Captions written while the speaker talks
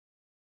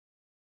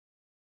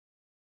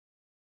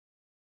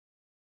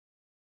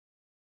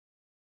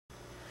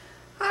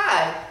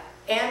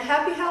and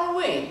happy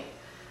Halloween.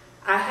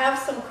 I have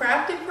some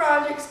crafty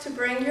projects to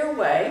bring your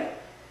way.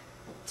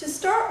 To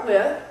start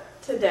with,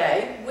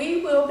 today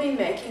we will be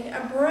making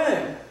a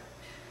broom.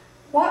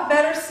 What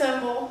better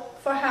symbol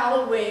for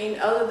Halloween,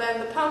 other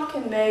than the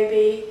pumpkin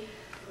maybe,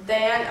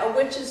 than a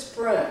witch's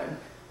broom?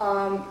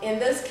 In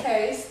this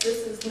case,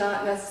 this is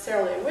not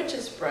necessarily a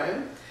witch's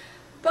broom,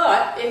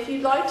 but if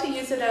you'd like to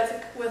use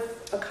it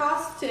with a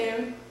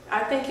costume,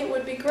 I think it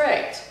would be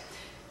great.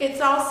 It's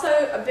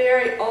also a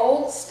very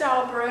old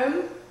style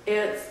broom.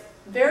 It's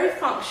very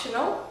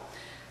functional.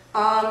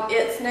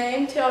 Its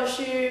name tells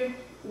you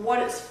what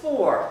it's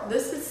for.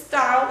 This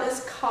style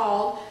is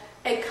called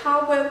a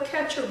cobweb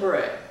catcher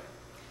broom.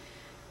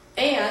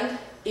 And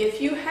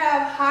if you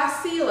have high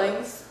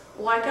ceilings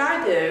like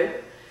I do,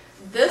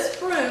 this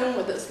broom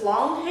with its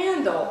long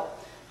handle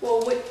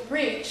will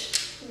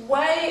reach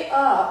way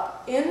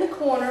up in the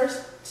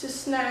corners to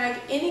snag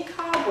any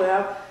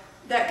cobweb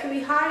that could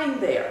be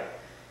hiding there.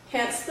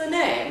 Hence the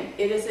name.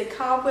 It is a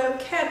cobweb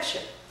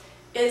catcher.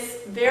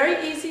 It's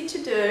very easy to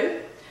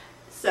do.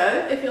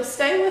 So if you'll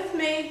stay with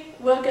me,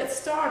 we'll get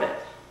started.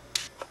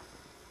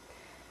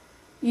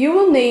 You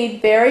will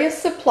need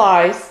various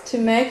supplies to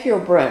make your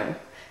broom.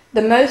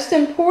 The most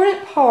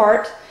important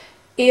part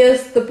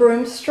is the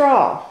broom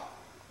straw.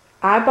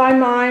 I buy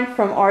mine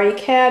from R.E.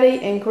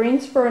 Caddy in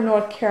Greensboro,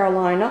 North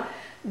Carolina.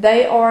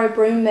 They are a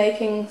broom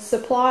making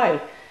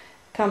supply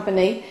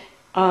company.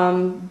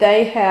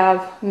 They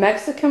have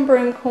Mexican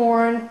broom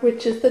corn,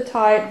 which is the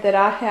type that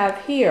I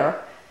have here.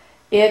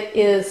 It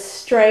is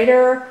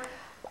straighter.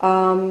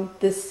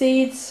 The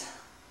seeds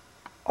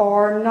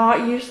are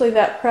not usually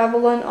that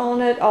prevalent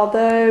on it,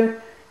 although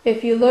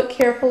if you look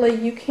carefully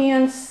you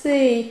can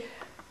see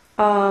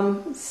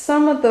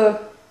some of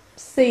the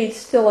seeds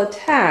still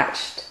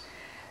attached.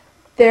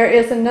 There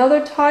is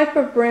another type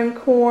of broom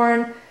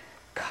corn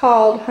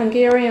called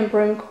Hungarian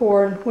broom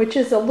corn, which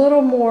is a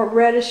little more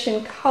reddish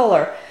in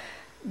color.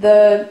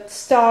 The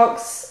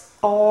stalks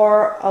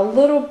are a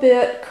little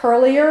bit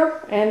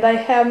curlier and they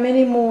have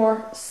many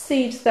more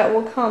seeds that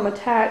will come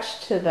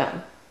attached to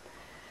them.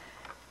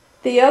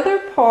 The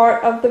other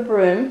part of the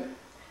broom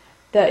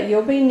that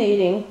you'll be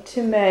needing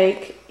to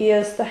make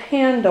is the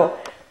handle.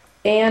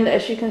 And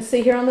as you can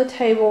see here on the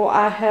table,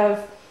 I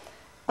have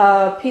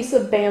a piece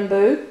of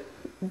bamboo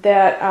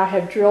that I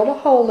have drilled a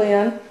hole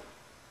in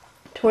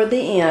toward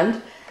the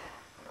end.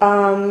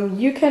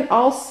 You can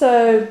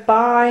also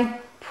buy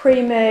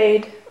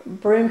pre-made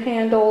broom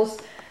handles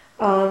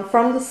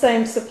from the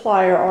same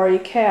supplier, R.E.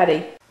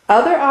 Caddy.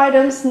 Other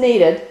items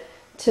needed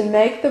to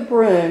make the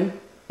broom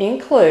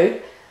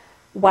include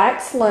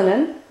wax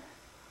linen.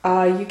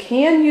 You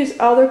can use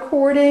other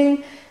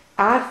cording.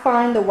 I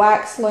find the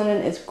wax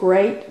linen is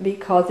great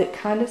because it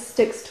kind of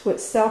sticks to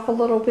itself a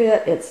little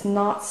bit. It's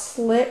not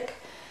slick,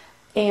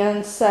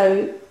 and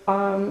so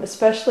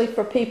especially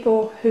for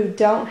people who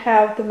don't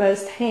have the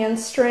most hand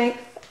strength,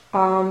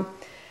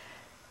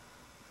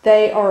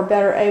 they are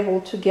better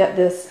able to get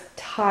this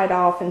tied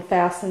off and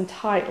fastened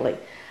tightly.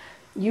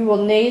 You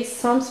will need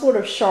some sort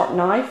of sharp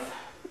knife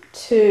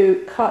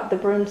to cut the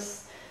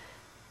broom's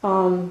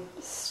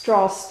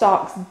straw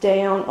stalks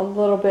down a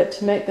little bit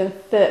to make them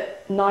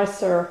fit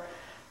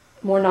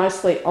more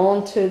nicely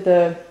onto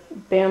the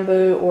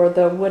bamboo or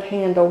the wood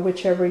handle,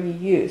 whichever you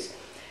use.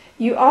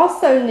 You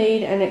also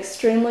need an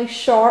extremely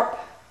sharp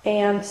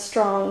and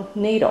strong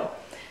needle.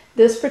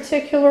 This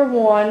particular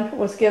one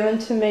was given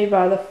to me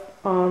by the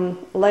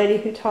lady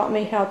who taught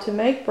me how to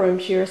make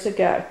brooms years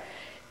ago.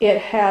 It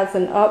has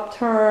an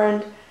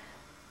upturned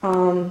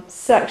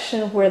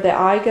section where the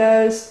eye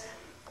goes,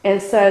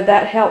 and so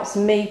that helps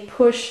me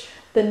push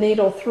the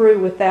needle through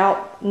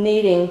without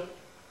needing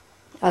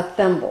a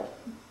thimble.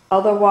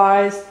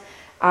 Otherwise,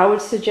 I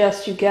would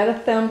suggest you get a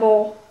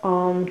thimble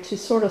to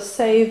sort of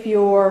save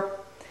your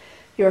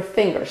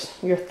fingers,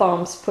 your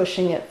thumbs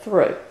pushing it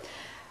through.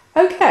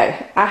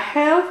 Okay, I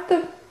have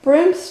the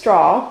broom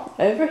straw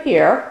over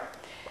here,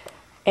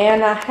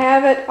 and I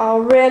have it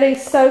already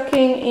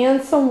soaking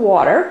in some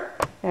water.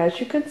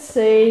 As you can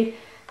see,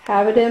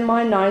 have it in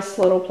my nice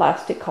little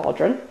plastic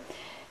cauldron,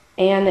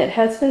 and it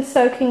has been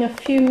soaking a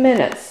few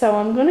minutes, so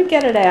I'm going to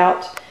get it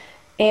out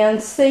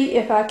and see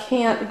if I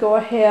can't go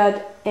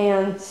ahead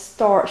and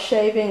start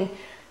shaving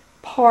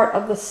part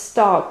of the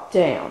stalk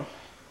down.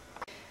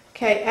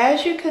 Okay,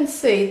 as you can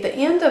see, the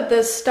end of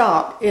this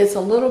stalk is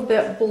a little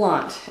bit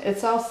blunt.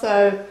 It's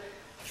also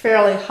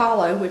fairly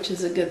hollow, which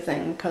is a good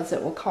thing because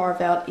it will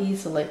carve out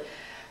easily.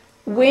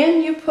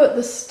 When you put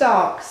the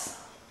stalks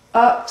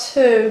up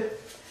to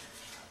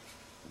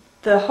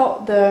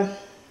the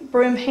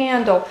broom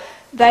handle,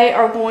 they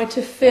are going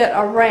to fit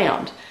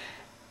around.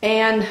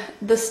 And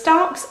the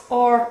stalks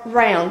are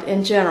round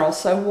in general,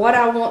 so what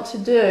I want to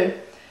do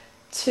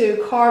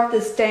to carve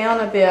this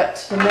down a bit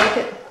to make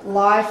it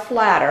lie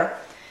flatter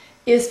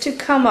is to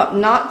come up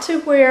not to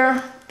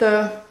where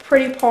the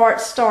pretty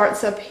part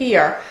starts up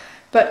here,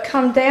 but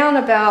come down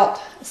about,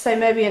 say,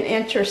 maybe an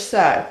inch or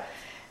so.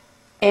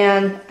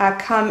 And I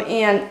come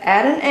in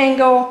at an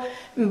angle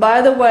And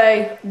by the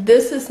way,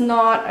 this is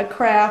not a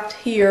craft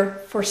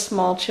here for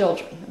small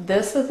children.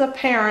 This is the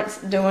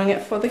parents doing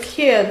it for the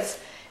kids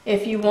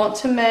if you want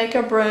to make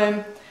a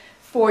broom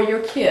for your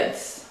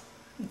kids.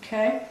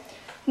 Okay?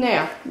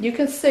 Now, you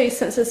can see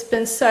since it's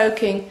been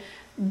soaking,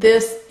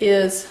 this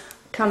is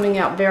coming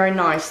out very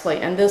nicely,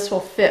 and this will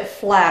fit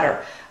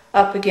flatter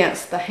up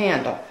against the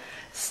handle.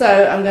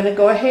 So I'm going to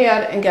go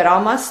ahead and get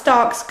all my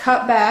stalks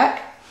cut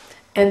back,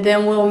 and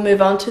then we'll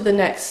move on to the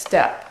next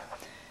step.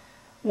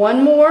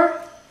 One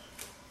more.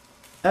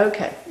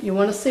 Okay, you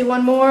want to see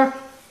one more?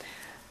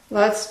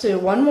 Let's do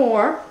one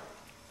more.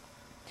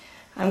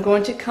 I'm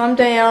going to come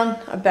down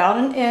about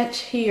an inch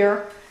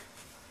here,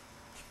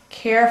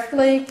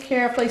 carefully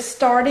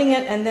starting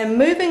it and then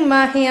moving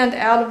my hand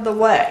out of the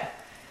way.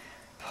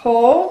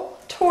 Pull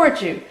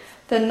towards you.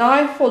 The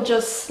knife will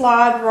just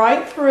slide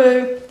right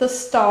through the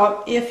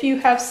stalk if you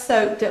have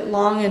soaked it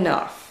long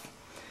enough.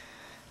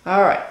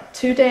 Alright,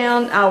 2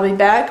 down. I'll be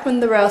back when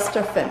the rest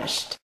are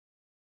finished.